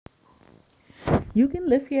You can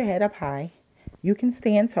lift your head up high. You can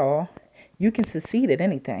stand tall. You can succeed at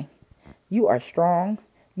anything. You are strong.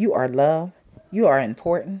 You are loved. You are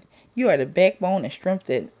important. You are the backbone and strength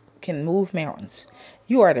that can move mountains.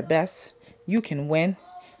 You are the best. You can win.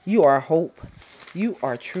 You are hope. You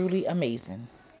are truly amazing.